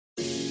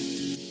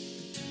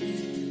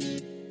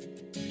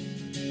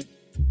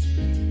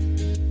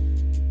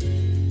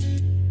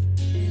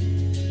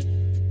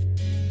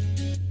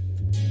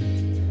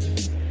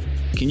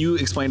Can you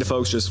explain to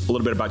folks just a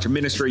little bit about your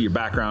ministry, your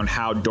background,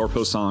 how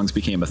Doorpost Songs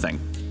became a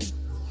thing?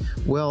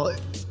 Well,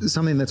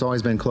 something that's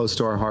always been close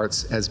to our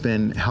hearts has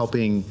been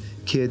helping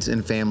kids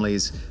and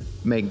families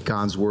make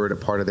God's word a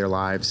part of their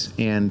lives.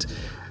 And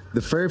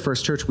the very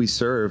first church we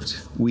served,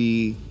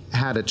 we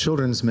had a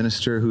children's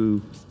minister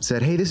who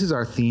said, "Hey, this is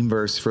our theme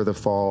verse for the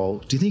fall.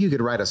 Do you think you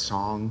could write a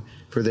song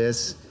for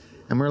this?"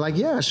 And we're like,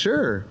 "Yeah,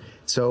 sure."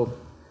 So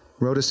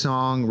wrote a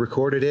song,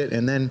 recorded it,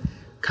 and then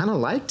kind of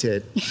liked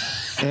it.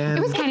 And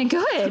it was kind of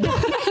good.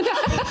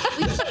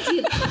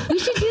 we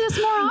should do this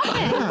more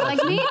often. Yeah.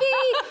 Like maybe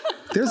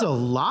there's a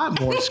lot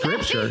more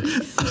scripture.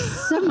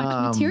 so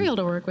much material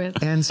to work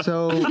with. And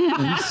so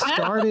we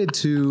started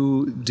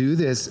to do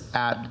this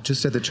at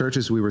the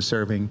churches we were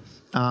serving.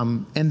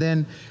 And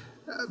then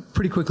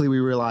pretty quickly we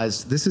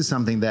realized this is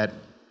something that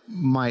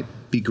might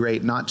be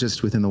great, not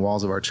just within the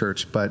walls of our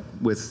church, but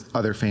with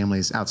other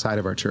families outside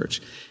of our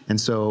church.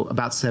 And so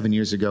about 7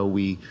 years ago,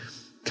 we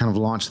kind of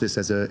launched this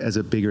as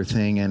a bigger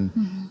thing. And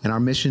our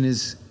mission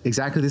is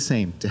exactly the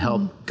same, to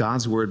help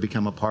God's word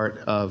become a part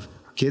of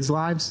our kids'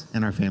 lives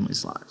and our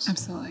families' lives.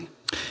 Absolutely.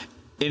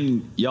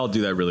 And y'all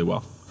do that really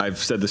well. I've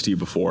said this to you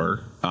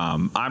before.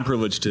 I'm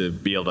privileged to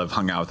be able to have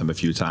hung out with them a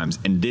few times,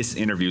 and this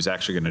interview is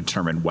actually going to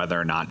determine whether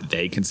or not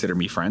they consider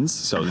me friends.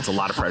 So there's a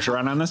lot of pressure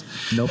on this.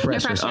 No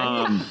pressure.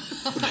 I'm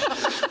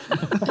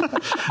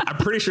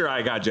pretty sure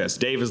I got Jess.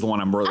 Dave is the one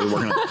I'm really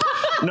working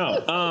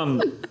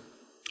on.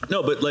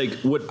 No, but like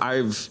what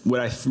I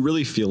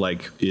really feel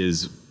like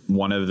is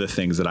one of the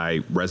things that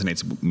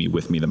resonates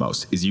with me the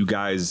most is you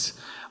guys.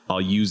 I'll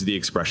use the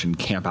expression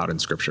camp out in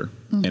scripture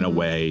in a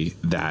way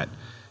that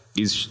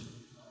is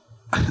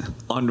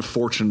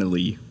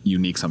unfortunately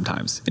unique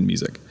sometimes in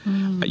music.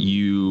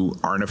 You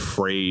aren't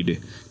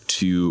afraid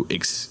to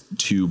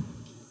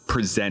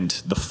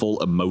present the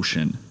full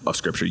emotion of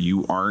scripture.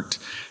 You aren't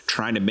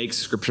trying to make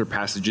scripture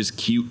passages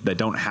cute that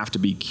don't have to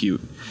be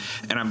cute.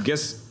 And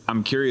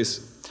I'm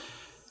curious,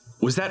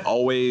 was that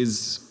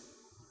always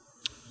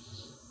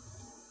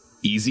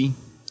easy?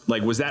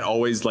 Like, was that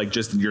always like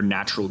just your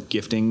natural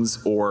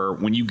giftings, or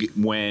when you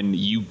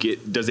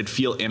get, does it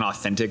feel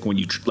inauthentic when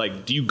you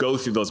do you go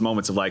through those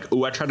moments of like,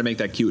 oh, I tried to make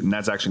that cute, and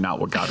that's actually not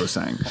what God was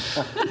saying?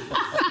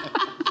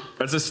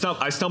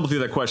 I stumbled through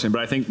that question,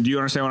 but do you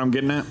understand what I'm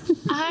getting at?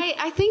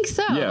 I think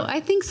so. Yeah.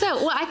 I think so.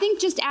 Well, I think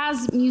just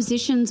as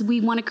musicians,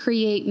 we want to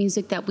create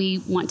music that we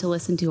want to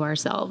listen to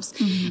ourselves.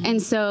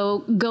 And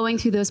so going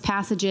through those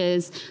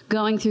passages,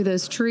 going through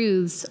those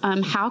truths,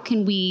 how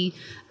can we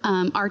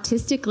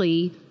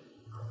artistically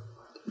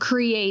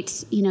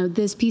create,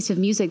 this piece of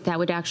music that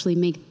would actually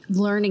make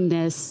learning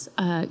this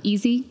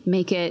easy,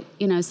 make it,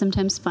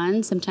 sometimes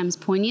fun, sometimes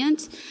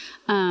poignant.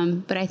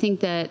 But I think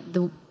that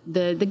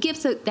the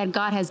gifts that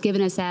God has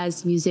given us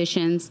as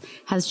musicians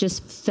has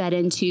just fed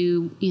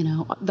into,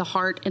 the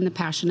heart and the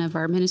passion of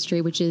our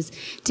ministry, which is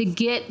to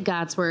get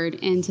God's word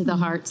into the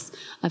hearts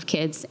of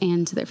kids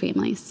and to their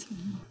families.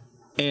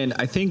 And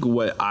I think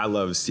what I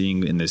love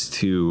seeing in this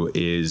too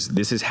is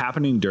this is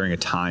happening during a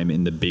time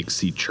in the Big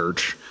C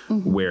church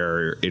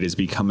where it is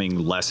becoming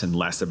less and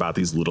less about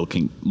these little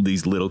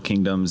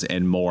kingdoms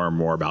and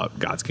more about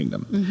God's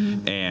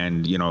kingdom.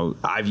 And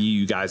I view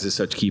you guys as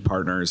such key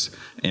partners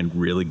and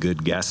really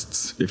good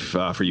guests, if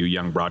for you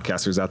young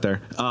broadcasters out there,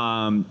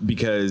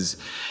 because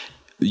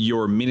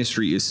your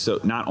ministry is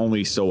not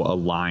only so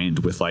aligned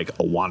with like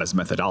Awana's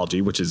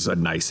methodology, which is a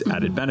nice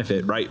added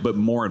benefit, right? But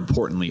more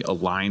importantly,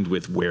 aligned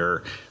with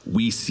where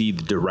we see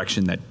the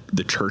direction that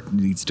the church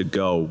needs to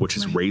go, which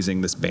is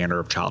raising this banner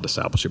of child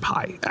discipleship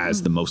high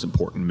as the most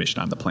important mission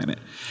on the planet.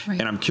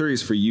 And I'm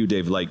curious for you,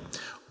 Dave, like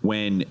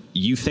when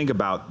you think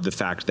about the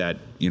fact that,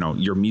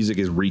 your music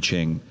is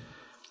reaching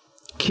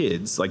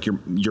kids, like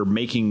you're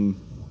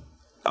making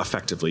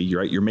effectively,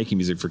 you're making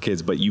music for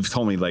kids, but you've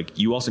told me like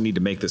you also need to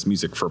make this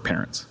music for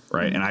parents,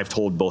 right? And I've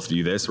told both of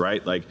you this,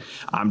 right? Like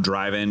I'm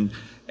driving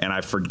and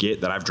I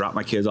forget that I've dropped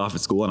my kids off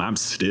at school and I'm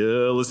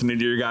still listening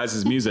to your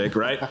guys' music,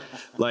 right?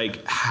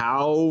 Like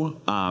how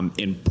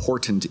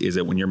important is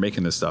it when you're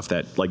making this stuff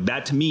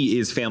that to me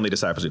is family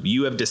discipleship.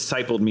 You have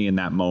discipled me in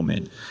that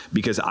moment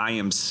because I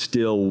am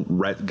still,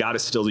 God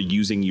is still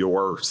using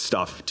your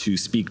stuff to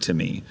speak to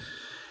me.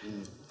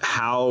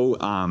 How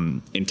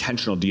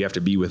intentional do you have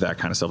to be with that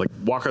kind of stuff? Like,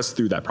 walk us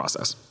through that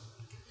process.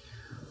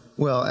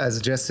 Well, as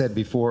Jess said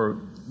before,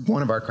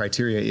 one of our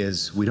criteria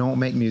is we don't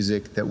make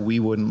music that we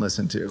wouldn't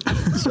listen to.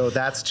 So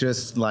that's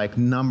just like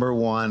number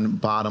one,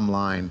 bottom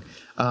line.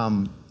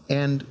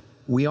 And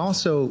we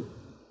also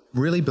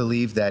really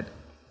believe that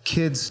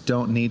kids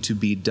don't need to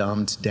be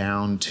dumbed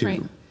down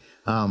to.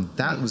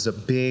 That was a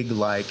big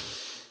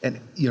and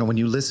when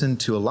you listen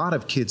to a lot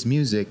of kids'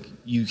 music,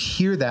 you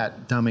hear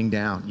that dumbing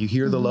down. You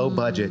hear the low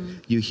budget.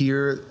 You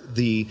hear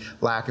the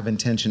lack of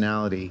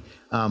intentionality.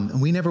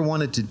 And we never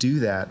wanted to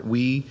do that.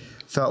 We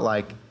felt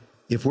like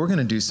if we're going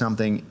to do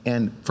something,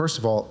 and first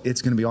of all,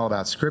 it's going to be all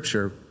about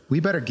scripture, we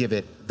better give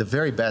it the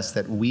very best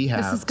that we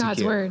have. This is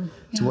God's word.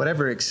 To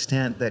whatever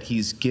extent that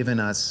he's given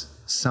us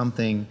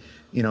something,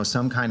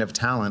 some kind of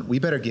talent, we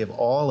better give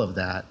all of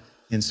that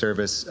in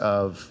service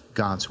of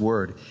God's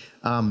word.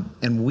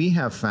 And we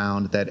have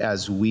found that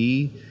as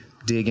we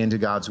dig into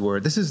God's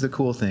word, this is the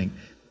cool thing.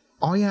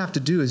 All you have to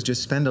do is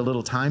just spend a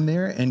little time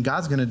there, and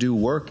God's going to do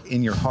work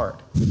in your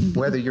heart,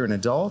 whether you're an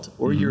adult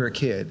or you're a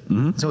kid.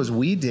 So as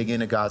we dig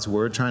into God's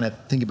word, trying to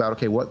think about,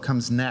 okay, what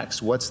comes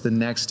next? What's the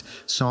next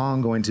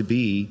song going to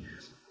be?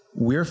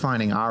 We're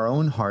finding our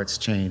own hearts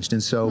changed.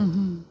 And so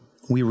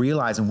we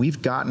realize, and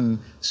we've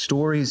gotten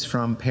stories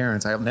from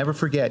parents. I'll never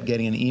forget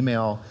getting an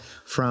email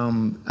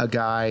from a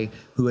guy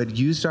who had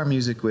used our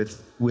music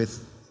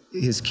with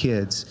his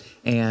kids,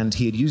 and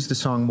he had used the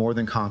song More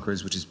Than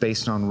Conquerors, which is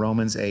based on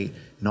Romans 8,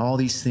 and all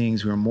these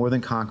things, we are more than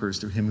conquerors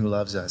through him who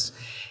loves us.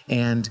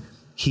 And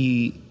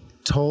he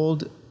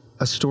told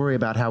a story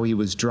about how he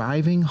was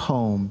driving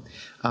home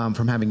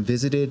from having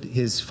visited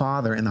his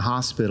father in the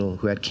hospital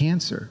who had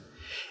cancer.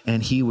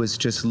 And he was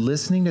just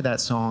listening to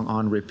that song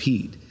on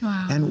repeat.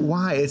 Wow. And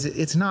why?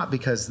 It's not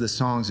because the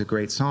song's a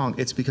great song.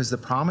 It's because the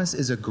promise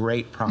is a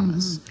great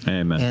promise.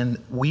 Amen. And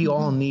we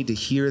all need to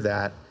hear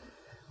that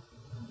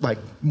like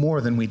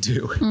more than we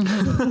do.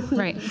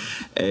 Right.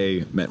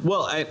 Amen.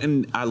 Well,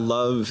 I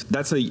love,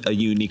 that's a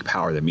unique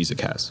power that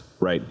music has,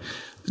 right?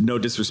 No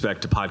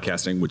disrespect to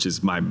podcasting, which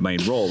is my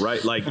main role,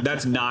 right? Like,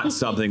 that's not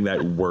something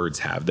that words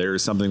have. There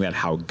is something that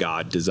how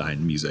God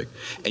designed music.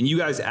 And you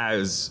guys,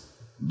 as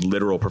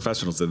literal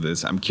professionals of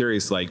this, I'm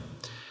curious, like,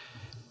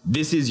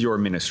 this is your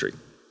ministry,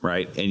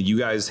 right? And you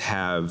guys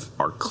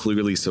are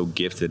clearly so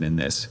gifted in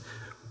this,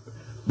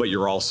 but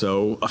you're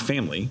also a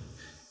family.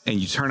 And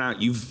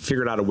you've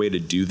figured out a way to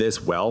do this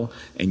well,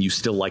 and you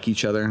still like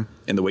each other.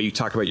 And the way you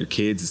talk about your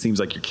kids, it seems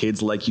like your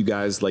kids like you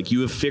guys. Like,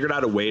 you have figured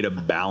out a way to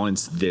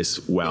balance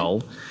this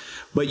well.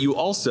 But you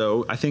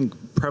also, I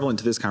think prevalent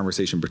to this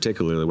conversation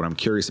particularly, what I'm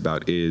curious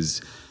about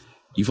is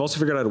you've also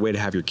figured out a way to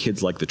have your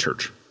kids like the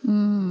church.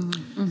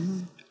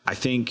 I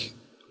think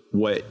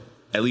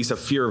at least a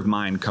fear of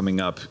mine coming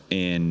up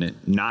in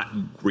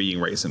not being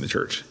raised in the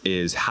church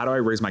is, how do I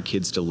raise my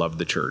kids to love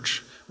the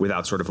church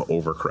without sort of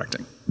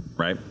overcorrecting,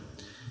 right?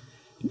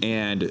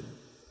 And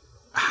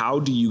how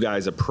do you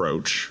guys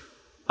approach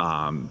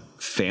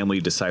family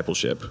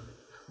discipleship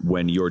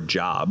when your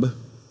job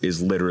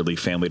is literally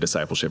family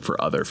discipleship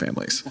for other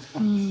families?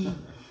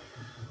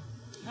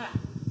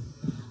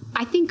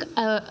 I think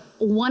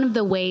one of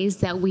the ways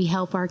that we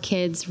help our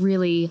kids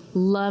really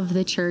love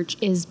the church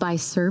is by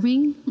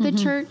serving the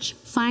church,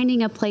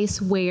 finding a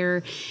place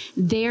where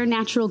their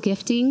natural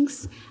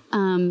giftings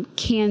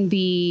can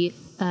be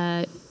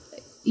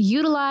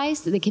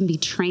utilized, they can be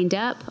trained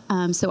up.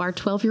 So our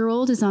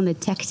 12-year-old is on the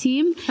tech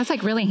team. That's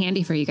like really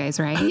handy for you guys,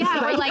 right?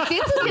 Yeah, we're like,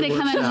 this is going to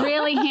come in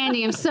really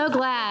handy. I'm so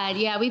glad.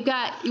 Yeah, we've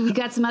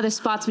got some other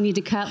spots we need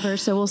to cover,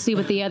 so we'll see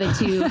what the other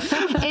two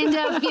end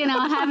up,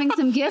 having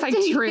some gifts.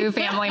 It's like true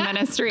family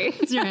ministry.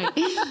 That's right.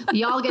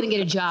 Y'all going to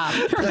get a job,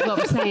 is what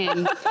we're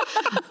saying.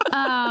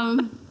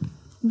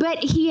 But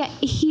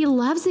he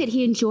loves it.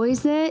 He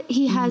enjoys it.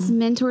 He has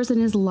mentors in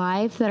his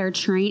life that are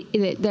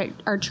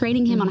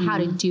training him on how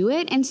to do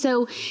it. And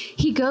so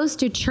he goes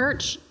to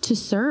church to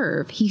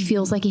serve. He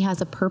feels like he has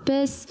a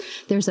purpose.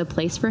 There's a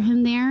place for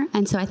him there.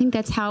 And so I think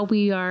that's how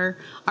we are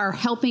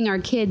helping our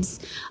kids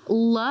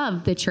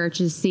love the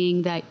church, is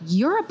seeing that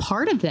you're a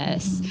part of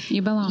this.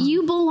 You belong.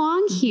 You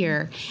belong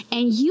here.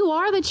 And you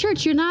are the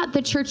church. You're not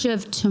the church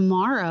of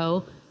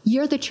tomorrow.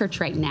 You're the church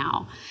right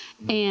now.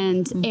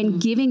 And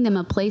giving them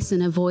a place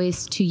and a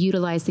voice to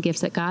utilize the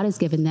gifts that God has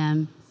given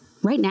them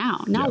right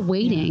now, not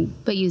waiting,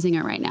 but using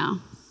it right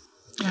now.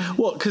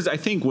 Well, because I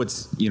think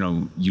what's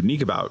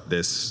unique about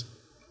this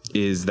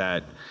is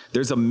that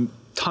there's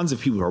tons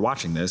of people who are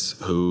watching this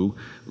who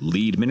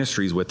lead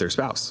ministries with their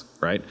spouse,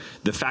 right?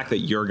 The fact that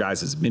your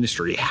guys'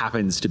 ministry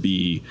happens to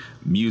be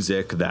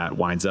music that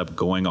winds up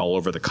going all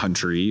over the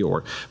country,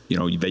 or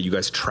that you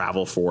guys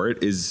travel for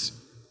it, is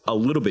a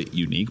little bit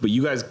unique, but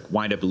you guys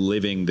wind up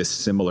living this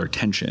similar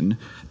tension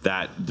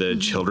that the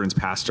children's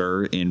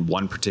pastor in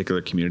one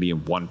particular community,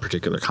 in one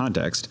particular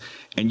context,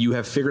 and you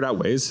have figured out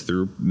ways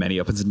through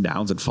many ups and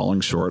downs and falling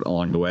short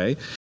along the way.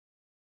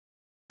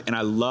 And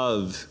I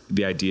love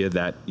the idea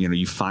that,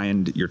 you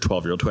find your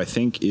 12-year-old, who I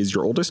think is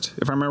your oldest,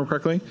 if I remember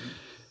correctly,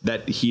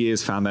 that they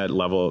have found that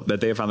level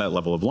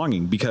of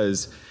belonging,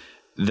 because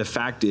the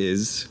fact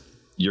is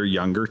your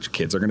younger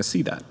kids are going to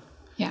see that.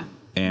 Yeah.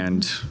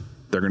 And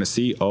they're going to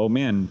see, oh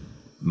man,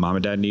 mom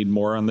and dad need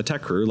more on the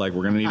tech crew. Like,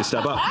 we're going to need to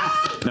step up.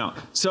 No.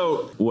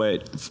 So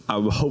what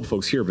I hope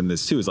folks hear in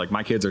this too is, like,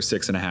 my kids are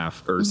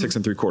 6.5 or 6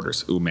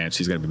 3/4. Ooh, man,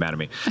 she's going to be mad at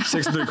me.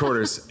 6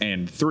 3/4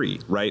 and 3,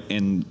 right?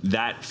 And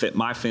that fit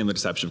my family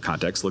discipleship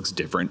context looks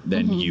different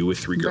than you with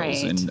 3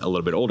 girls and a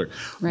little bit older.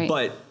 Right.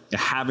 But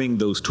having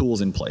those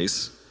tools in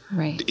place,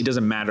 it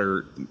doesn't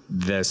matter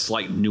the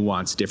slight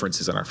nuance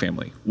differences in our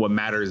family. What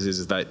matters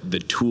is that the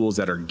tools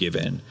that are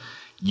given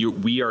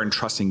we are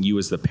entrusting you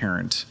as the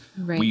parent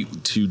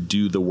to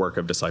do the work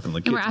of discipling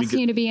the kids. And we're asking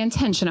you to be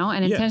intentional,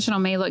 and intentional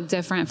may look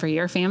different for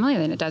your family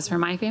than it does for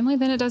my family,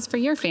 than it does for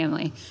your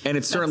family. And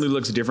it certainly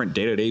looks different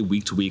day to day,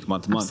 week to week,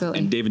 month to month. Absolutely.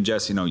 And Dave and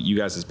Jess, you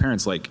guys as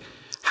parents, like,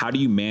 how do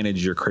you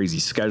manage your crazy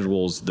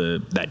schedules,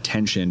 that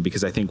tension?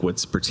 Because I think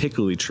what's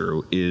particularly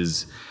true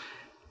is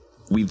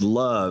we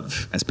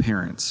love as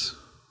parents,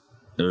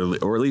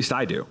 or at least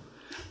I do,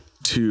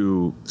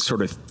 to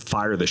sort of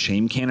fire the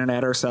shame cannon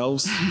at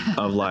ourselves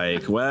of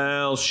like,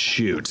 well,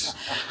 shoot,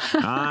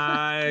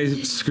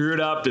 I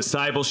screwed up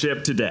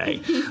discipleship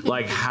today.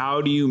 Like,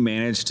 how do you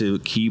manage to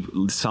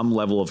keep some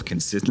level of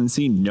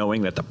consistency,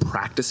 knowing that the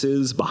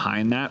practices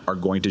behind that are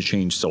going to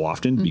change so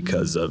often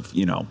because of,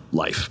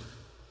 life?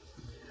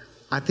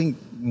 I think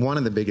one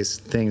of the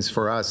biggest things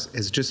for us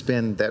has just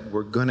been that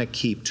we're going to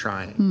keep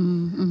trying.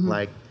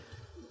 Like,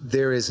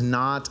 there is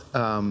not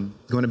going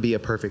to be a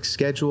perfect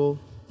schedule.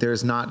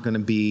 There's not going to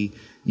be,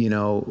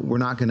 we're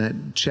not going to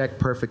check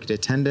perfect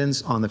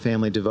attendance on the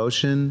family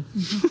devotion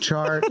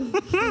chart,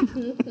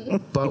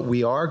 but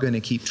we are going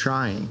to keep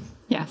trying.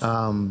 Yes.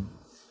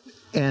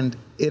 And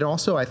it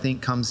also, I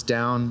think, comes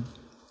down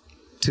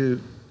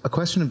to a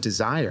question of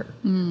desire.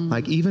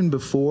 Like, even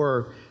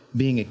before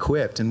being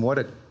equipped, and what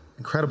an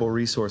incredible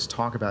resource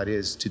Talk About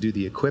is to do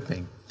the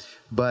equipping,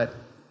 but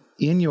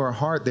in your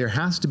heart, there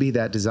has to be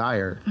that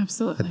desire.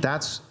 Absolutely.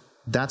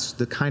 That's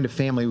the kind of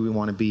family we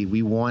want to be.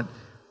 We want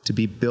to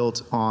be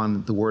built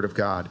on the Word of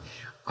God.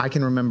 I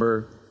can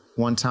remember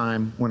one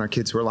time when our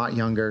kids were a lot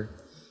younger,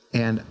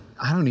 and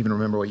I don't even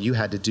remember what you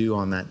had to do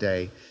on that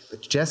day,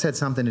 but Jess had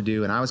something to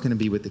do, and I was going to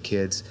be with the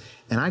kids,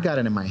 and I got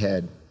it in my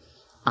head,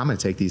 I'm going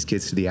to take these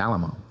kids to the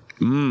Alamo.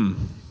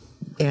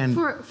 And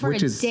for a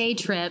day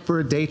trip. For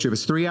a day trip.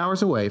 It's 3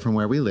 hours away from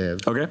where we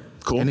live. Okay,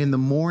 cool. And in the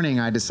morning,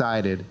 I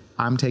decided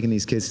I'm taking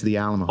these kids to the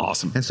Alamo.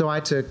 Awesome. And so I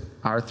took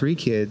our 3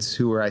 kids,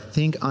 who were, I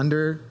think,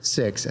 under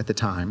 6 at the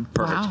time.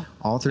 Perfect. Wow.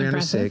 All 3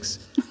 Impressive. under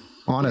 6.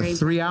 On a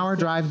 3-hour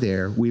drive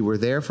there. We were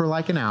there for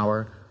like an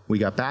hour. We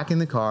got back in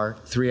the car,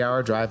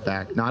 3-hour drive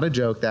back. Not a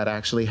joke, that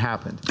actually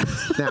happened.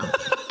 Now,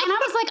 And I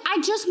was like,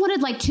 I just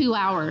wanted like 2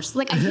 hours.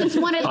 Like, I just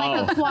wanted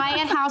like a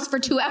quiet house for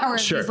 2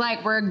 hours. Sure. He's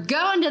like, we're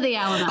going to the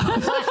Alamo.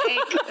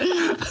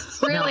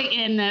 Like, really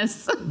in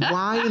this.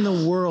 why in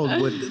the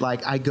world would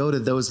I go to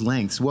those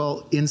lengths?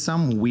 Well, in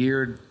some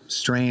weird,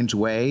 strange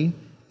way,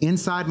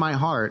 inside my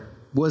heart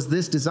was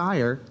this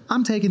desire.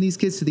 I'm taking these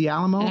kids to the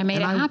Alamo. And I made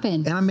it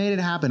happen. And I made it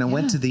happen. I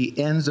went to the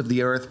ends of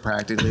the earth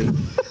practically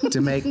to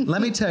make,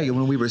 let me tell you,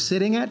 when we were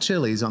sitting at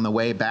Chili's on the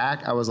way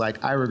back, I was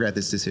like, I regret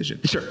this decision.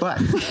 Sure.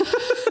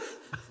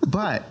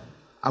 But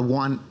I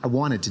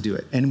wanted to do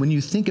it. And when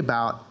you think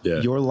about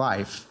your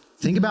life,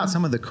 think about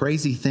some of the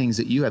crazy things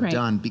that you have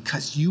done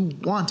because you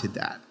wanted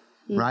that,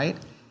 right?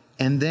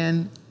 And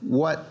then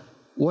what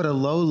a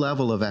low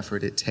level of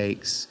effort it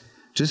takes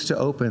just to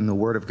open the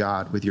Word of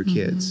God with your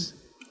kids.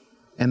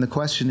 And the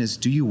question is,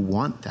 do you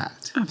want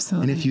that?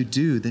 Absolutely. And if you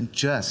do, then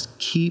just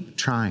keep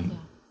trying.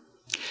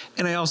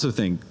 And I also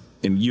think,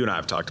 and you and I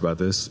have talked about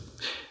this,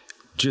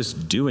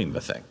 just doing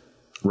the thing,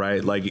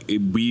 right? Like,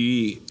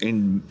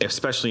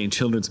 especially in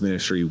children's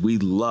ministry, we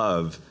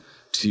love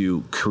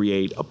to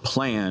create a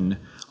plan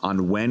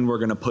on when we're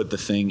going to put the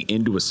thing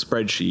into a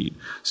spreadsheet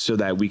so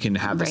that we can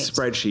have the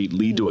spreadsheet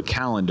lead to a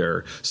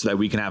calendar, so that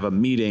we can have a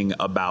meeting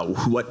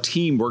about what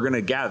team we're going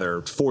to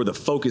gather for the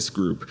focus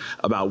group,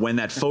 about when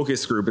that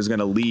focus group is going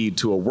to lead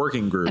to a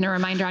working group. And a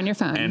reminder on your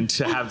phone. And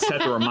to have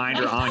set the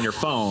reminder on your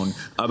phone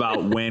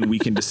about when we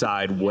can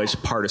decide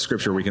which part of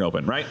scripture we can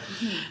open, right?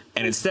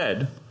 And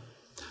instead,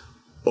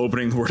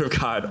 opening the Word of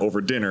God over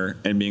dinner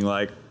and being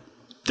like,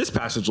 this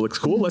passage looks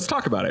cool, let's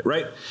talk about it,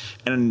 right?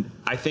 And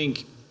I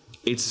think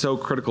it's so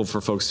critical for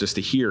folks just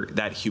to hear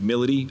that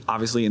humility,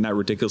 obviously, in that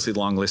ridiculously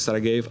long list that I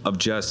gave, of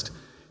just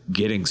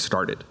getting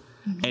started.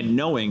 And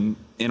knowing,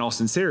 in all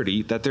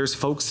sincerity, that there's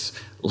folks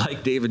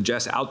like Dave and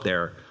Jess out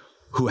there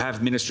who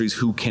have ministries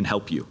who can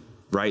help you,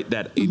 right?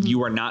 That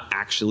you are not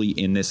actually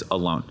in this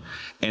alone.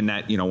 And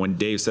that, when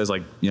Dave says,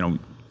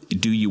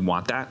 do you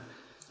want that?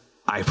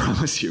 I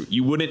promise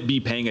you wouldn't be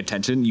paying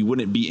attention. You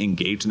wouldn't be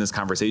engaged in this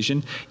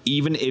conversation,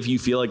 even if you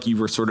feel like you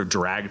were sort of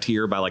dragged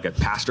here by like a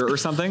pastor or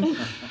something.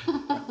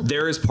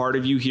 There is part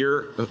of you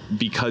here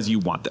because you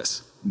want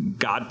this.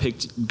 God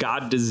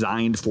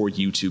designed for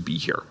you to be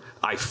here.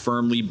 I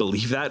firmly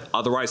believe that.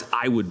 Otherwise,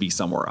 I would be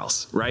somewhere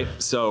else, right?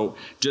 So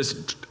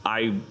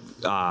I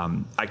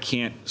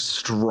can't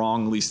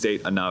strongly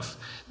state enough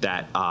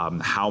that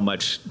how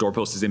much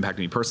Doorpost has impacted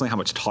me personally, how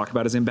much Talk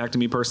About has impacted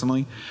me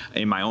personally,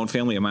 in my own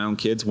family and my own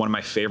kids. One of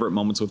my favorite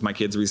moments with my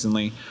kids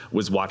recently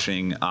was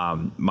watching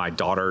my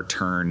daughter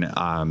turn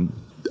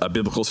a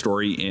biblical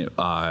story,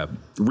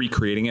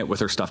 recreating it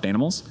with her stuffed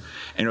animals.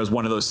 And it was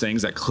one of those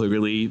things that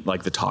clearly,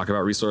 like, the Talk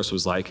About resource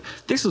was like,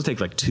 this will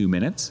take like 2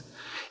 minutes.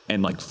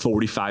 And like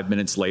 45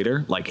 minutes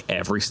later, like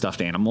every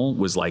stuffed animal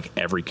was like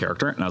every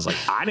character. And I was like,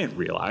 I didn't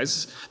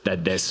realize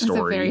that this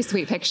story a very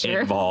sweet picture.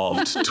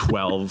 Involved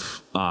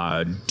 12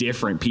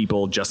 different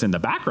people just in the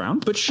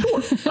background, but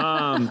sure.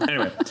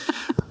 Anyway,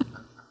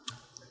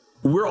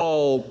 we're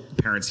all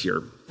parents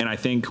here. And I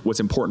think what's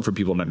important for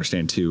people to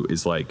understand too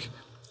is like,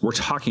 we're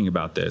talking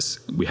about this.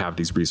 We have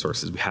these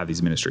resources, we have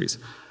these ministries,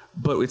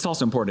 but it's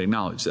also important to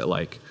acknowledge that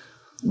like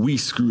we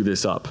screw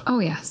this up. Oh,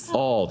 yes.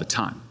 All the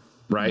time,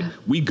 right? Yeah.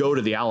 We go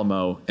to the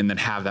Alamo and then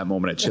have that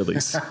moment at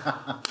Chili's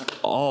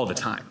all the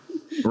time,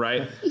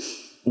 right?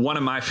 One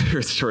of my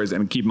favorite stories,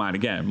 and keep in mind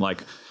again,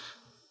 like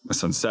my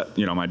son's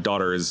my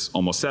daughter is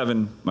almost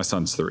 7, my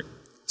son's 3.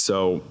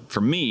 So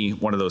for me,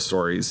 one of those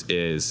stories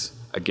is,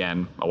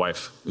 again, my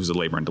wife, who's a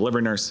labor and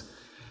delivery nurse,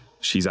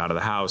 she's out of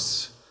the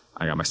house.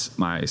 I got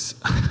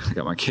I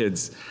got my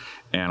kids,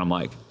 and I'm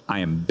like, I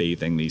am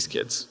bathing these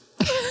kids.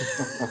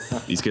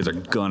 These kids are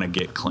gonna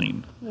get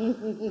clean.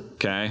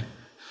 Okay?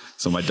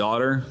 So my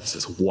daughter, it's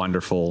this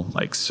wonderful,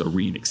 like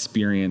serene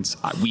experience.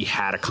 We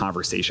had a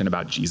conversation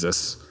about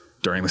Jesus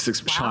during this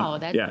experience. Wow,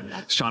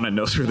 Shauna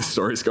knows where the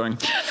story's going.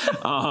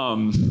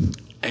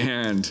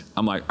 And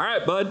I'm like, all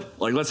right, bud,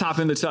 like let's hop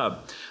in the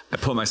tub. I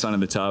put my son in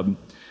the tub.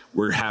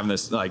 We're having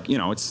this, like,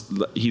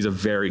 he's a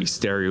very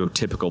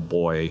stereotypical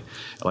boy.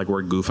 Like,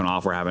 we're goofing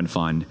off, we're having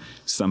fun.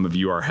 Some of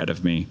you are ahead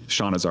of me.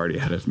 Shauna's already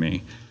ahead of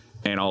me.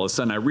 And all of a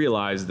sudden I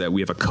realized that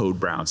we have a Code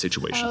Brown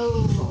situation.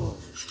 Oh.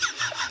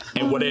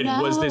 And what it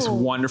was this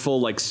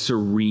wonderful, like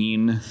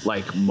serene,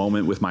 like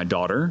moment with my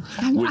daughter.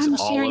 I'm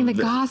sharing the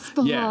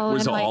gospel. Yeah,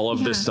 was all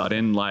of the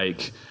sudden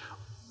like,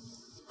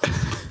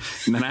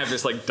 and then I have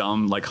this like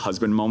dumb like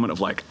husband moment of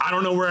like, I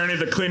don't know where any of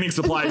the cleaning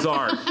supplies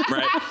are,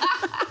 right?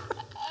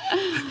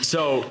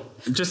 So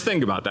just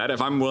think about that.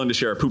 If I'm willing to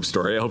share a poop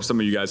story, I hope some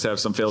of you guys have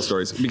some fail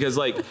stories, because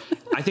like,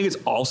 I think it's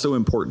also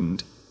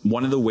important.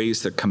 One of the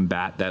ways to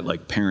combat that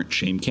like parent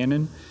shame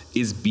canon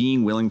is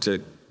being willing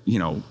to,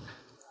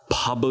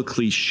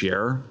 publicly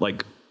share,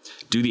 like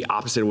do the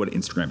opposite of what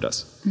Instagram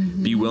does.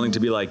 Mm-hmm. Be willing to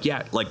be like,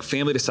 yeah, like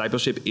family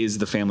discipleship is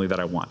the family that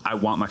I want. I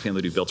want my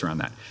family to be built around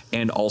that.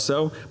 And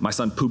also my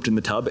son pooped in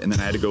the tub and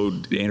then I had to go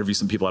interview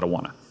some people at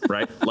Awana,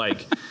 right?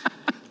 Like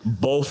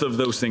both of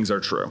those things are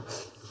true.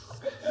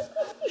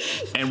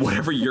 And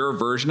whatever your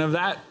version of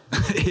that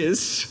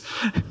is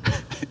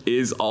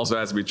also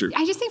has to be true.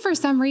 I just think for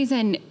some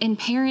reason in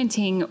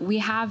parenting, we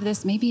have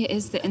this, maybe it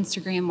is the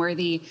Instagram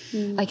worthy,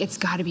 like it's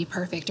got to be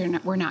perfect or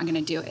we're not going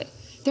to do it.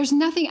 There's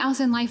nothing else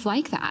in life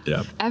like that.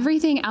 Yep.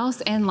 Everything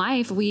else in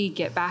life, we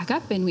get back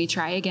up and we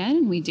try again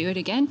and we do it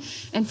again.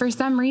 And for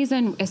some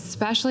reason,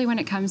 especially when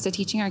it comes to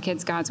teaching our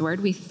kids God's word,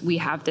 we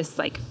have this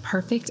like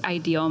perfect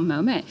ideal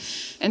moment.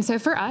 And so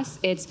for us,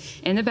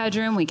 it's in the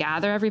bedroom, we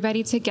gather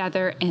everybody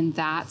together, and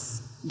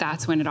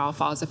that's when it all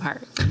falls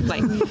apart.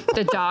 Like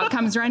the dog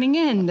comes running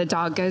in, the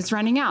dog goes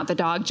running out, the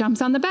dog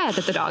jumps on the bed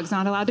that the dog's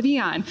not allowed to be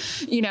on.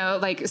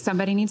 Like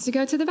somebody needs to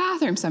go to the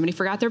bathroom, somebody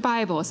forgot their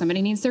Bible,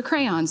 somebody needs their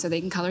crayon so they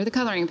can color the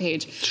coloring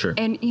page. Sure.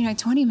 And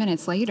 20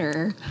 minutes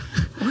later,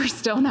 we're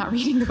still not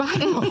reading the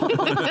Bible.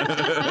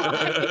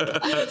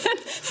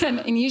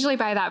 and usually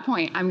by that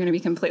point, I'm going to be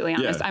completely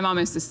honest, I'm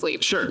almost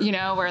asleep. Sure.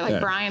 Where like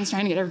Brian's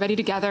trying to get everybody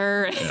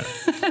together.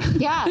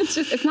 Yeah.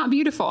 It's not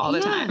beautiful all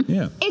the time.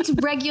 Yeah. It's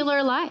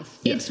regular life.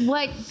 It's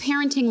what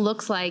parenting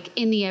looks like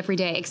in the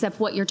everyday, except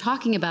what you're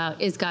talking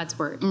about is God's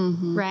word,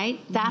 right?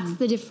 That's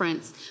the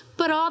difference.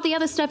 But all the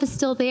other stuff is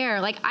still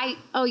there. Like I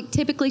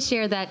typically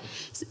share that,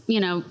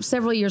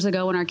 several years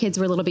ago when our kids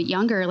were a little bit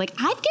younger, like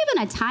I've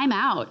given a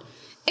timeout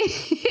during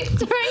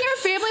our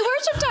family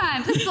worship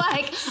time. It's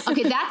like,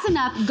 okay, that's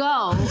enough.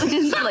 Go.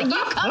 And like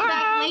you come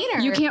back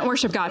later. You can't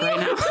worship God right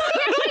now.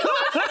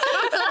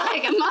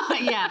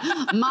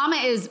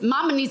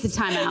 Mama needs a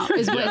timeout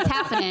is what's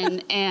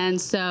happening. And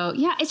so,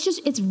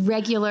 it's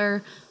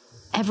regular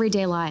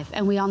everyday life.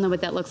 And we all know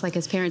what that looks like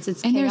as parents.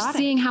 It's chaotic. They're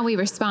seeing how we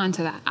respond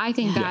to that. I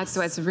think that's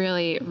what's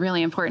really,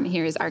 really important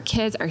here is our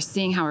kids are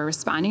seeing how we're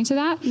responding to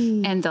that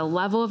and the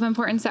level of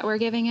importance that we're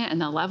giving it and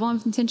the level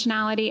of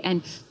intentionality.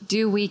 And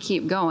do we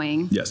keep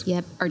going? Yes.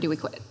 Yep. Or do we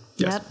quit?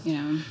 Yes.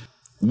 Yep.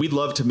 We'd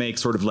love to make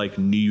sort of like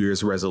New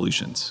Year's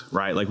resolutions,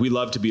 right? Like we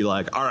love to be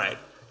like, all right,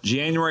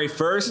 January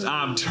 1st,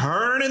 I'm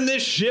turning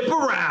this ship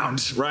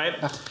around, right?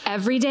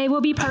 Every day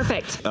will be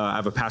perfect. I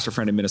have a pastor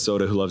friend in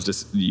Minnesota who loves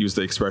to use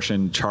the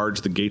expression,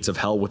 charge the gates of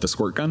hell with a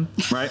squirt gun,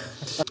 right?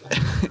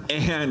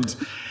 And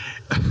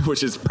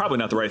which is probably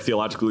not the right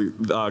theologically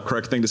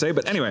correct thing to say.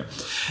 But anyway,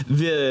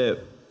 the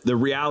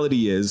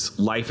reality is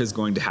life is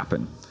going to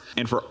happen.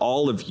 And for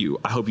all of you,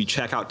 I hope you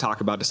check out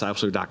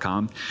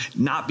talkaboutdiscipleship.com,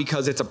 not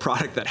because it's a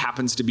product that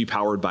happens to be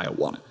powered by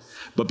Awana,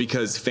 but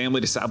because family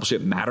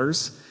discipleship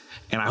matters.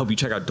 And I hope you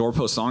check out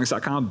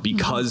doorpostsongs.com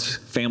because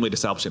family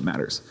discipleship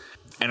matters.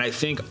 And I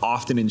think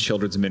often in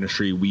children's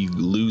ministry, we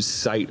lose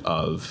sight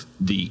of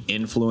the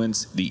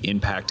influence, the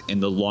impact,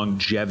 and the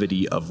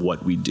longevity of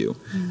what we do.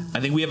 I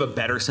think we have a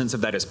better sense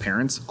of that as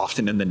parents,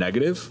 often in the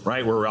negative,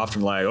 right? Where we're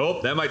often like,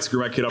 oh, that might screw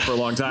my kid up for a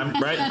long time,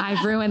 right?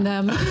 I've ruined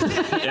them.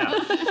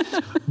 Yeah.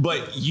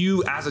 But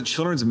you, as a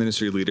children's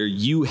ministry leader,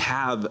 you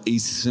have a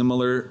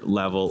similar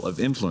level of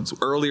influence.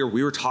 Earlier,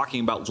 we were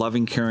talking about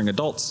loving, caring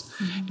adults.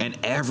 And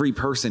every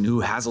person who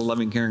has a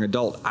loving, caring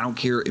adult, I don't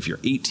care if you're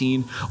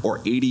 18 or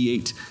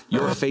 88,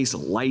 your face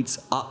lights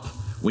up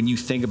when you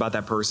think about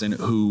that person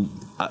who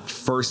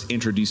first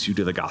introduced you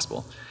to the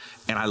gospel.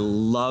 And I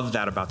love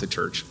that about the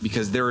church,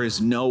 because there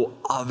is no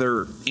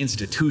other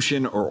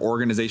institution or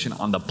organization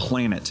on the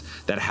planet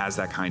that has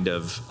that kind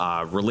of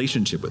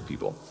relationship with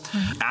people.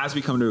 As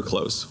we come to a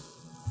close,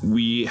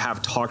 we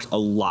have talked a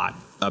lot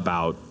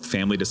about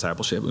family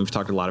discipleship. We've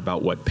talked a lot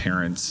about what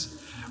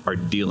parents are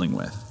dealing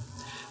with.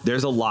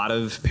 There's a lot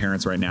of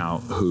parents right now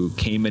who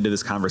came into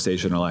this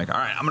conversation and are like, all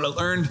right, I'm going to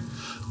learn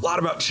a lot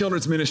about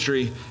children's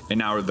ministry. And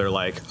now they're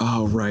like,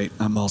 oh, right,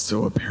 I'm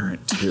also a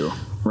parent too,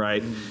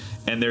 right?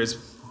 And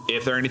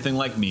if they're anything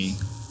like me,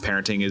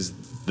 parenting is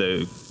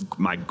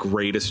my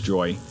greatest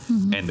joy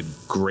and the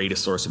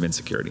greatest source of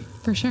insecurity.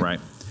 For sure. Right?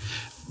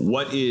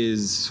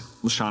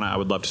 Shauna, I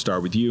would love to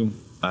start with you.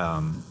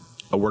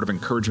 A word of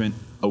encouragement,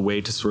 a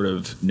way to sort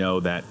of know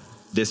that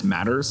this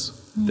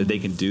matters, that they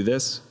can do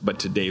this, but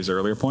to Dave's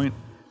earlier point,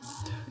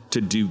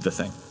 to do the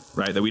thing,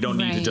 right? That we don't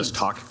need to just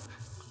talk,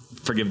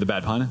 forgive the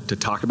bad pun, to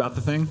talk about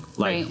the thing.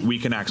 Like we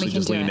can actually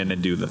just lean in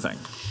and do the thing.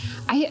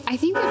 I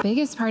think the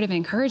biggest part of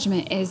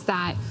encouragement is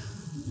that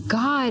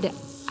God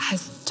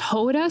has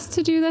told us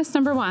to do this,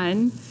 number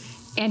one,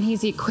 and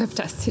he's equipped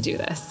us to do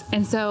this.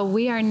 And so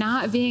we are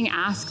not being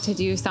asked to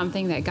do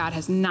something that God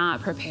has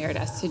not prepared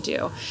us to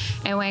do.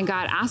 And when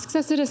God asks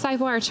us to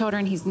disciple our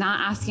children, he's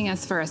not asking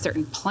us for a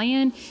certain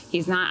plan.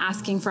 He's not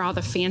asking for all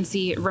the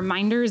fancy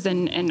reminders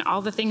and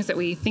all the things that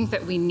we think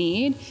that we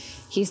need.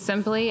 He's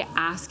simply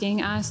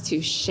asking us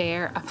to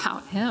share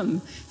about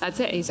him. That's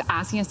it. He's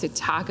asking us to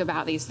talk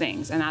about these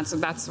things. And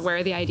that's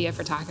where the idea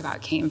for Talk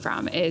About came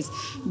from, is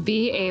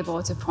be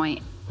able to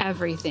point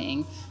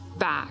everything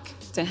back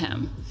to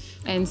him.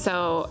 And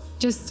so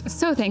just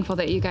so thankful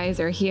that you guys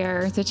are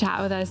here to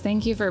chat with us.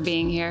 Thank you for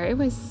being here. It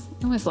was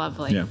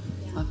lovely. Yeah.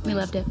 We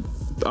loved it.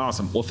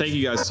 Awesome. Well, thank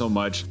you guys so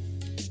much.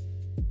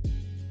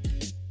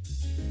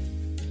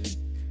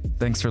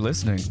 Thanks for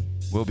listening.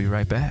 We'll be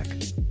right back.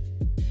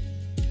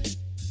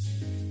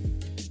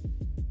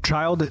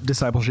 Child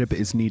discipleship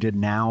is needed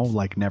now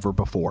like never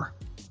before.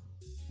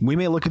 We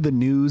may look at the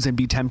news and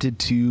be tempted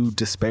to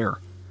despair.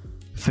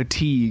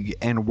 Fatigue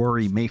and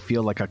worry may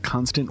feel like a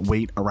constant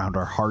weight around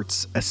our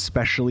hearts,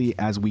 especially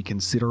as we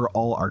consider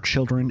all our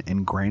children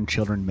and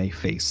grandchildren may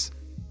face.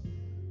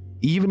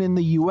 Even in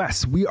the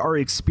US, we are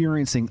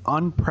experiencing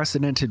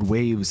unprecedented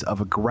waves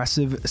of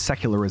aggressive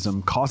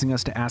secularism, causing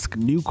us to ask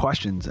new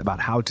questions about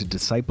how to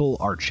disciple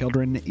our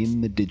children in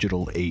the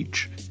digital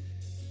age.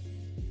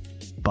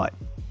 But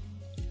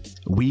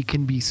we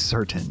can be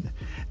certain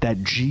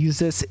that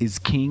Jesus is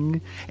King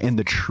and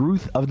the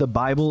truth of the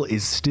Bible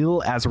is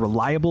still as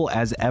reliable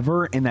as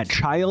ever, and that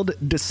child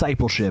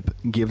discipleship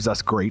gives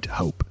us great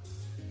hope.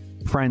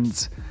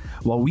 Friends,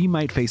 while we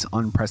might face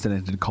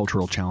unprecedented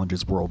cultural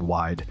challenges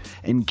worldwide,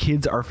 and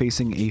kids are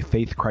facing a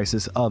faith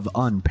crisis of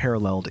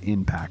unparalleled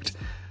impact,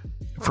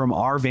 from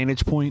our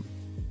vantage point,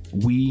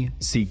 we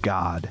see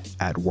God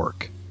at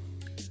work.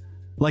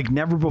 Like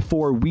never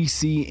before, we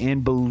see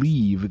and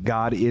believe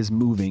God is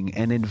moving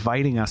and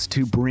inviting us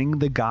to bring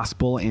the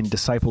gospel and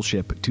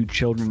discipleship to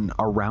children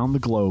around the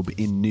globe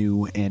in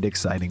new and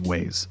exciting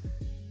ways.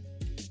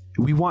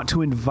 We want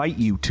to invite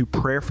you to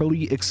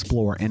prayerfully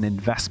explore an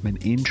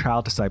investment in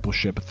child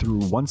discipleship through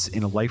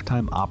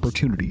once-in-a-lifetime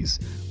opportunities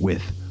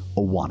with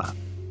Awana.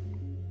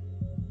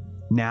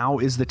 Now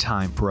is the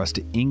time for us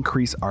to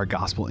increase our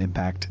gospel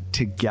impact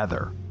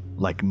together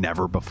like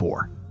never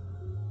before.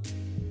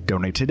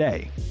 Donate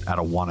today at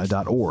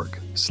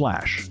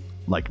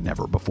awana.org/like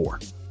never before.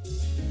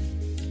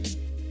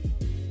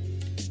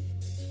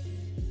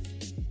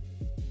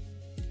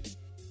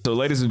 So,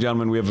 ladies and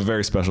gentlemen, we have a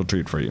very special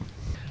treat for you.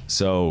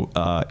 So,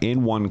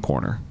 in one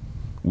corner,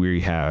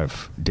 we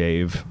have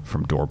Dave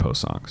from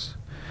Doorpost Songs.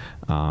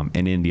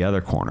 And in the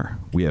other corner,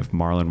 we have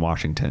Marlon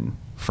Washington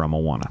from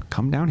Awana.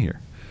 Come down here.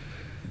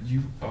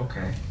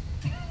 Okay.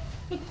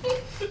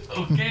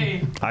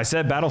 Okay. I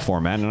said battle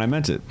format, and I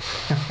meant it.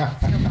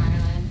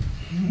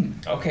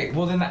 Okay,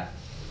 well then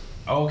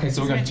okay,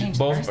 so we're going to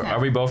both, are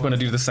we both going to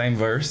do the same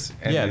verse?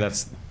 Yeah,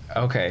 that's...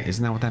 Okay.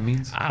 Isn't that what that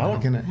means? We're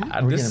gonna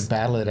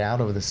battle it out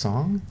over the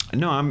song?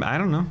 No, I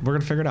don't know. We're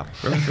gonna figure it out.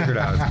 We're going to figure it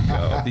out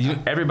as we go.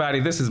 Everybody,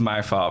 this is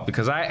my fault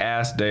because I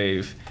asked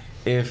Dave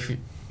if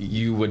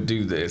you would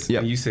do this,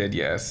 and you said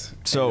yes.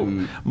 So,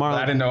 Marlon...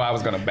 I didn't know I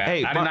was going to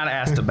battle. I did not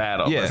ask to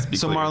battle. Yeah,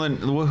 so clear.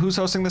 Marlon, who's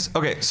hosting this?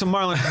 Okay, so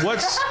Marlon,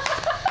 what's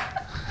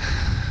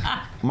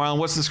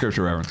the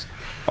scripture reference?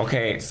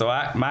 Okay, so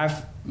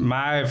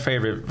my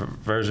favorite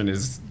version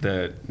is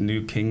the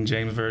New King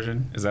James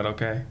Version. Is that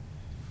okay?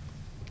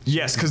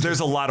 Yes, because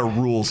there's a lot of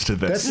rules to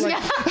this.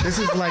 This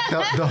is like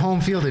the home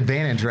field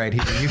advantage right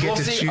here. You get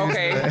to choose.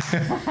 Okay,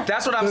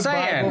 that's what I'm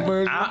saying.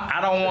 I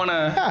don't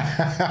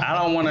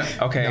want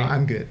to. Okay, no,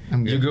 I'm good.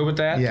 You good with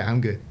that? Yeah, I'm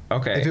good.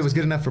 Okay. If it was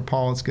good enough for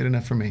Paul, it's good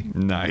enough for me.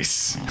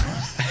 Nice.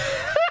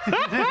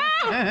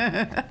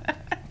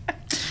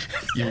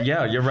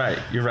 Yeah, you're right.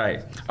 You're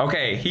right.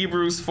 Okay,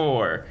 Hebrews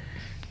 4,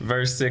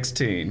 verse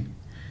 16.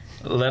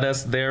 Let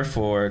us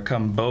therefore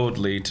come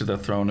boldly to the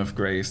throne of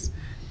grace,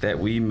 that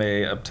we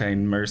may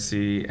obtain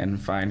mercy and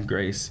find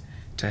grace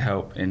to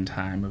help in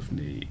time of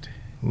need.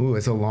 Ooh,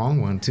 it's a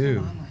long one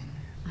too.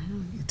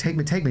 Take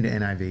me to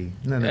NIV.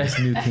 None of this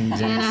New King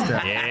James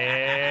stuff.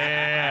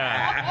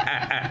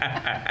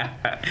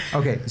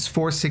 Okay, it's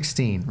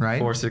 4:16,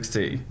 right?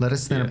 4:16. Let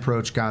us then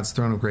approach God's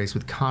throne of grace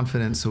with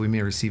confidence so we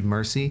may receive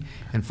mercy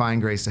and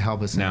find grace to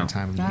help us in our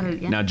time of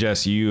need. Now,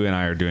 Jess, you and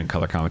I are doing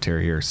color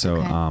commentary here.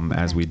 So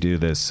as we do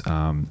this,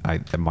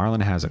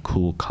 Marlon has a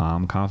cool,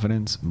 calm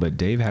confidence, but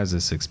Dave has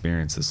this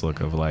experience, this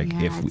look of like,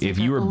 if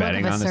you were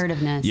betting on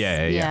assertiveness. this.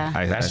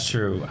 Yeah. That's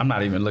true. I'm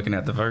not even looking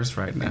at the verse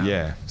right now.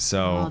 Yeah.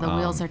 So the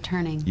wheels are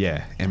turning.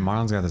 Yeah. And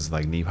Marlon's got this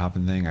like knee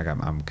popping thing.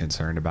 I'm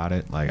concerned about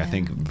it. Like, I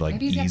think like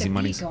Maybe he's got easy the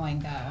money. beat going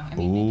though. I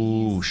mean,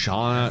 Ooh,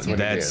 Shauna,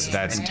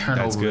 that's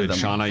internal good. rhythm.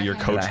 Shauna, your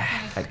coach.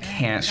 I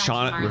can't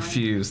Shauna,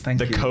 refuse. Thank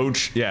the you.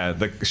 coach. Yeah,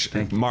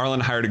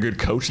 Marlon hired a good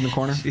coach in the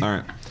corner. All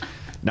right.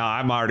 Now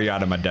I'm already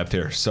out of my depth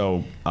here.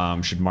 So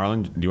should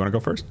Marlon? Do you want to go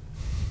first?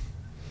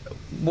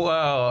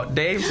 Well,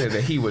 Dave said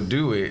that he would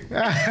do it.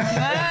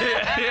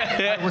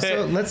 Well,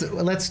 so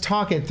let's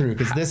talk it through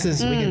because this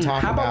is we can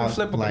talk How about about we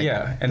flip? like,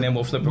 and then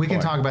we'll flip. we can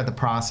talk about the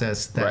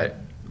process that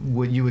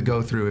what you would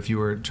go through if you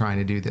were trying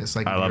to do this,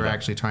 like if you were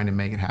actually trying to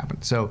make it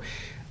happen. So,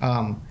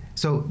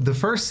 so the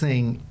first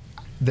thing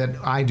that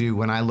I do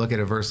when I look at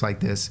a verse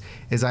like this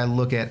is I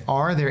look at,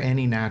 are there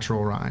any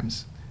natural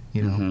rhymes?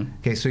 You know,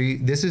 okay, so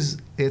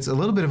it's a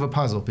little bit of a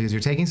puzzle because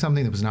you're taking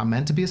something that was not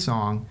meant to be a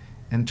song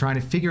and trying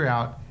to figure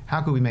out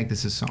how could we make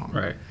this a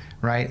song,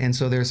 right? And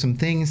so there's some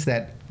things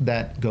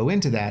that go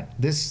into that.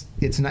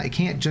 It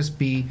can't just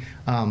be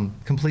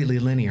completely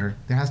linear.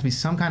 There has to be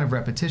some kind of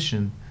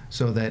repetition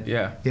so that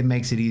it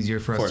makes it easier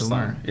for us to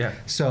learn. Yeah.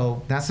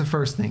 So that's the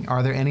first thing.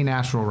 Are there any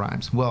natural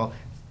rhymes? Well,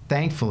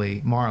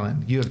 thankfully,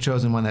 Marlon, you have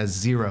chosen one that has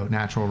 0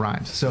 natural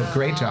rhymes. So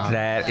great job.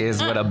 That is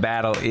what a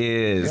battle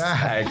is.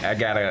 I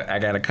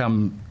gotta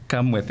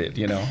come with it,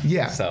 you know.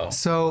 Yeah.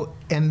 So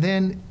and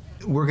then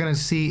we're gonna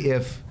see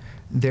if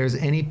there's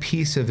any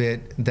piece of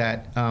it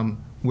that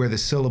where the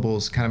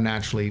syllables kind of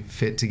naturally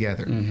fit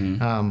together.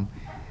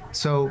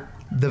 So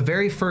the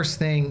very first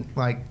thing,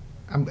 like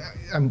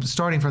I'm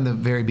starting from the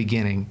very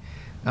beginning.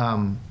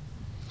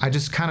 I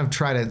just kind of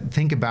try to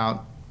think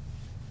about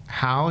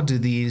how do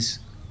these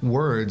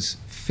words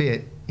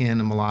fit in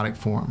a melodic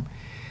form.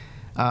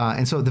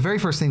 And so the very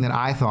first thing that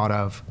I thought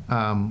of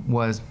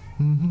was,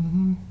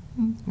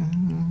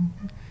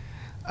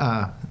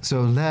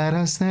 so let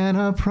us then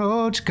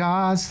approach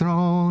God's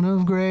throne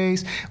of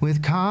grace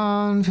with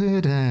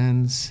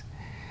confidence.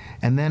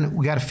 And then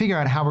we got to figure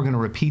out how we're going to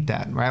repeat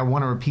that, right? I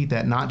want to repeat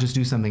that, not just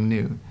do something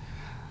new.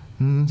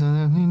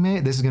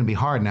 This is going to be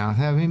hard now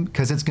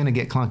because it's going to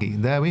get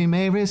clunky. That we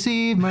may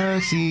receive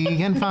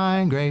mercy and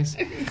find grace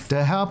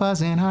to help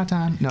us in our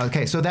time. No,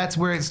 okay, so that's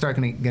where it's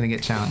going to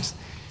get challenged.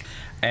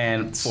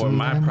 And for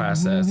my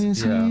process,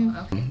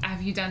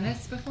 Have you done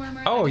this before,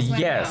 Mark? Oh,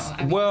 yes.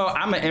 Well,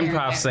 I'm an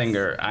improv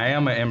singer. I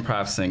am an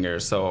improv singer,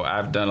 so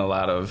I've done a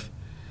lot of,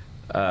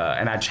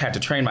 and I had to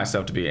train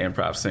myself to be an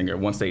improv singer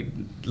once they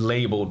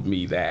labeled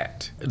me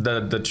that.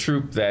 The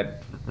troupe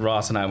that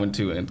Ross and I went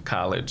to in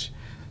college,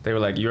 they were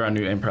like, "You're our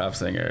new improv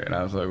singer." And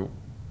I was like,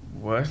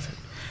 "What?"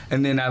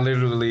 And then I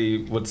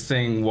literally would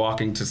sing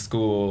walking to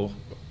school,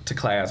 to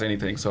class,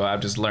 anything. So I've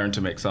just learned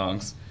to make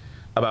songs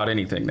about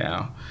anything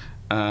now.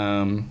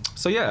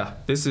 So yeah,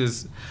 this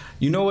is,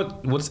 you know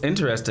what's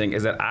interesting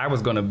is that I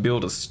was going to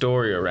build a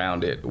story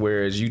around it,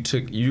 whereas you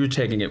were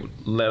taking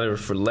it letter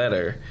for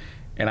letter,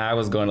 and I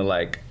was going to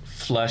like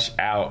flush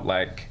out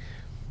like,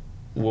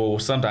 well,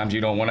 sometimes you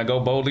don't want to go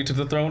boldly to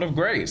the throne of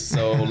grace.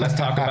 So let's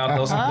talk about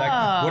those.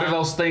 Like, what are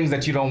those things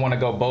that you don't want to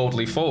go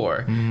boldly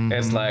for?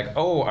 It's like,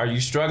 oh, are you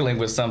struggling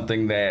with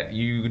something that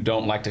you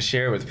don't like to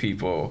share with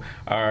people?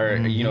 Or,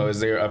 you know, is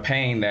there a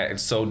pain that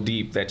it's so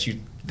deep that you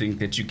think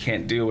that you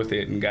can't deal with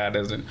it and God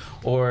doesn't?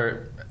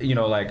 Or, you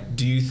know, like,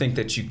 do you think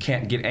that you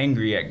can't get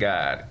angry at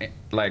God?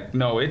 Like,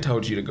 no, it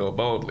told you to go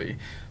boldly.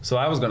 So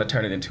I was going to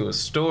turn it into a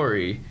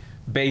story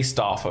based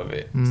off of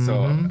it.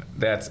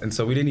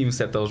 So we didn't even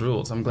set those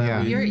rules. I'm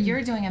glad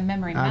you're doing a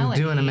memory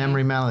melody. I'm doing a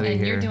memory melody and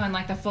here. You're doing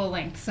like the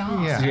full-length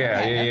song.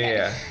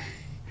 Yeah.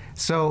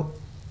 So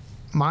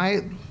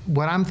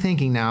what I'm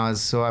thinking now is,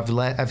 so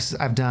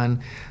I've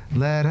done,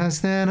 let us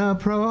then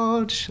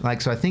approach, like,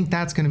 so I think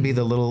that's going to be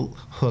the little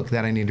hook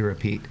that I need to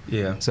repeat.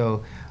 Yeah.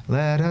 So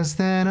let us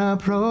then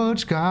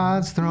approach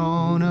God's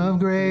throne of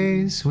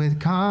grace with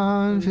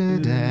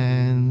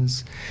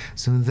confidence,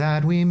 so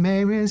that we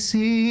may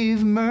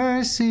receive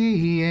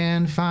mercy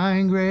and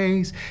find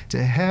grace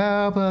to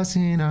help us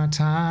in our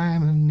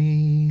time of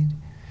need.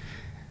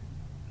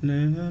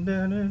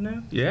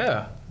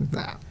 Yeah.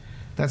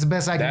 That's the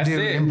best I can do.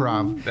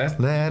 Improv.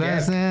 Let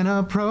us then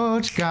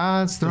approach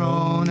God's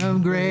throne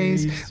of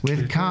grace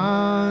with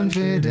confidence,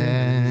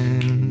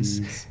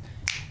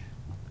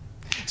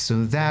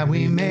 so that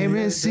we may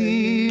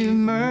receive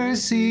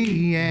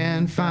mercy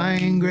and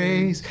find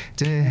grace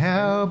to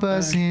help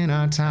us in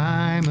our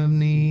time of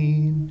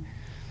need.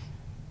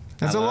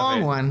 That's a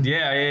long one.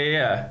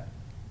 Yeah.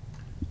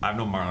 I've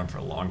known Marlon for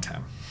a long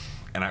time.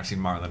 and I've seen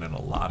Marlon in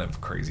a lot of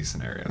crazy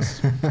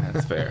scenarios.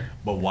 That's fair.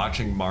 But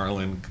watching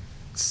Marlon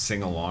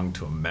sing along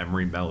to a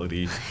memory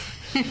melody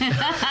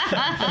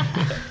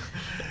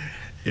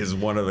is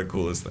one of the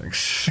coolest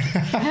things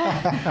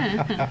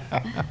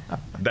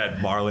that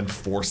Marlon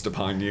forced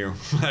upon you.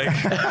 Like,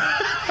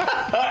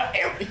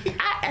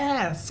 I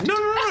asked. no,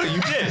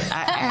 you did.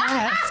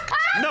 I asked.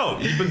 No,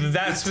 but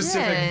that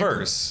specific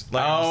verse.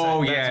 Like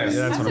Oh, yes.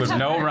 yes. With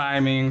no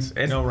rhymings.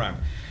 No rhyme.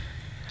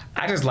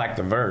 I just like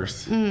the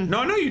verse. No,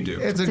 I know you do.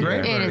 It's a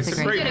great It verse. is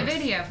a You great did a verse.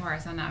 video for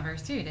us on that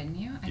verse too, didn't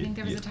you? I think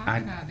there was a talk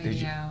about did you-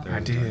 video. I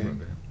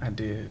did. I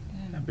did.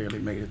 I barely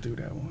made it through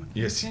that one.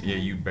 Yes, yeah,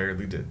 you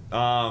barely did.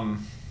 All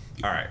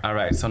right. All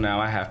right, so now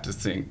I have to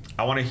sing.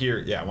 I want to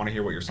hear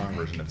what your song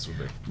version of this would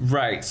be.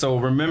 Right, so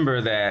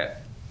remember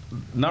that,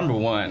 number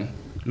one,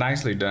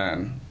 nicely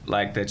done.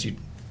 Like that you,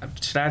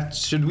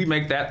 should we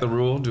make that the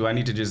rule? Do I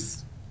need to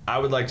just... I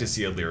would like to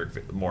see a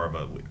lyric, more of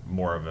a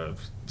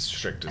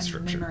strict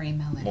description. memory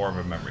melody. More of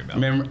a memory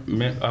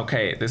melody.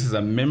 Okay, this is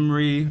a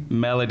memory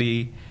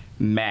melody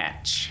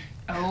match.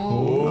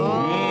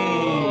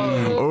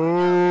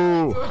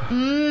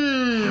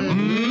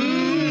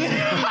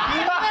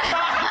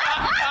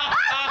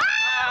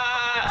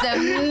 The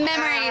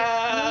memory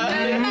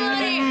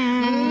melody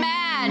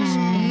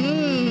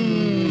match.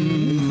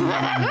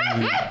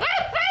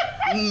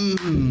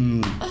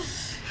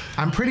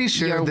 I'm pretty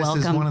sure You're this is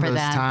welcome one of for those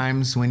that.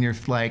 times when you're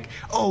like,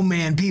 oh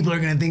man, people are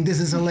going to think this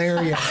is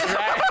hilarious.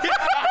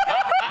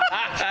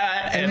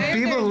 And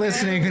people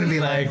listening are going to be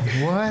like,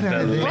 what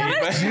are they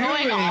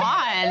Going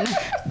on.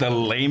 The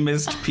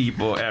lamest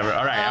people ever.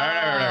 All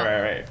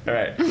right.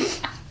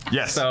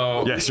 Yes.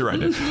 So- yes, you're right,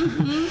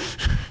 Dave.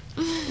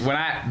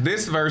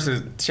 This verse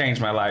has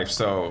changed my life.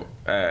 So,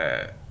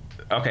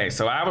 okay,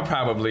 so I have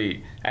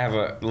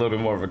a little bit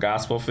more of a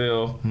gospel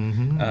feel.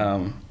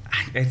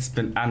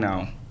 I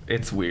know,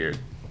 it's weird.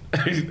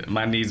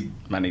 my knees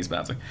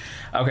bouncing.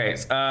 Okay,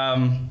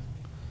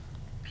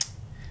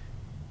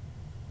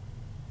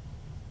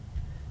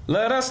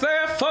 let us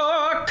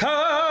therefore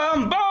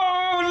come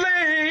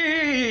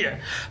boldly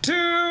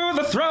to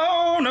the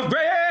throne of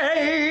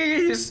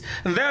grace,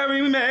 that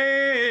we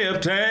may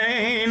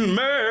obtain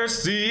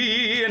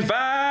mercy and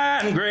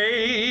find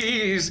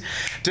grace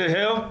to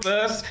help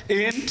us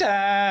in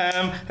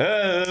time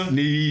of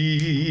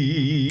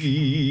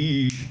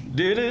need.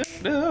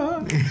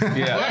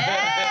 Yeah.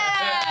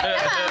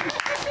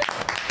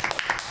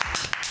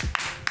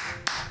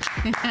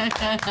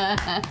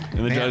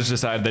 And the judge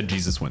decided that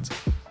Jesus wins.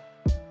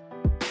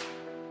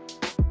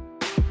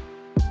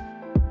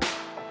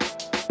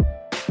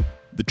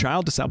 The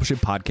Child Discipleship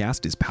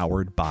Podcast is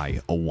powered by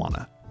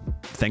Awana.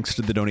 Thanks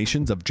to the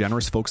donations of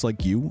generous folks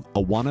like you,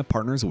 Awana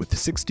partners with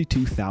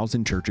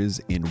 62,000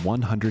 churches in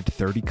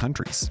 130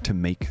 countries to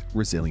make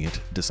resilient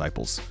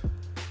disciples.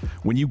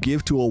 When you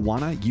give to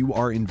Awana, you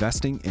are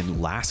investing in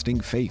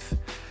lasting faith,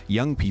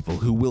 young people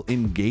who will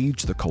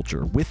engage the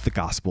culture with the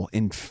gospel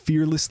and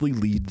fearlessly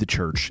lead the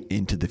church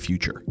into the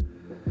future.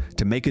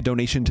 To make a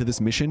donation to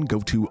this mission, go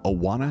to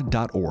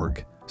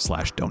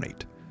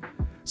awana.org/donate.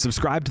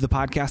 Subscribe to the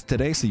podcast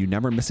today so you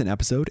never miss an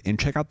episode, and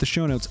check out the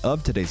show notes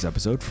of today's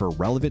episode for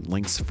relevant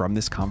links from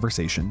this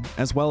conversation,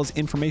 as well as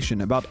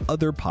information about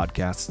other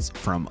podcasts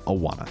from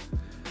Awana.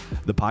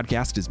 The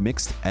podcast is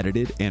mixed,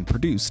 edited, and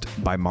produced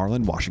by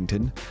Marlon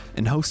Washington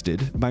and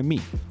hosted by me,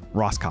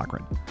 Ross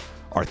Cochran.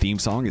 Our theme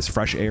song is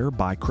Fresh Air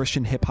by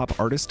Christian hip-hop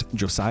artist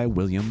Josiah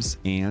Williams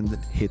and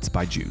Hits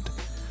by Jude.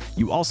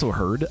 You also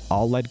heard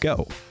I'll Let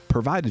Go,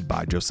 provided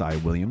by Josiah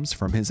Williams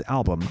from his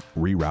album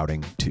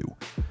Rerouting 2.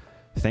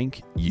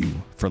 Thank you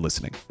for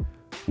listening.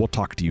 We'll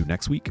talk to you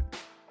next week.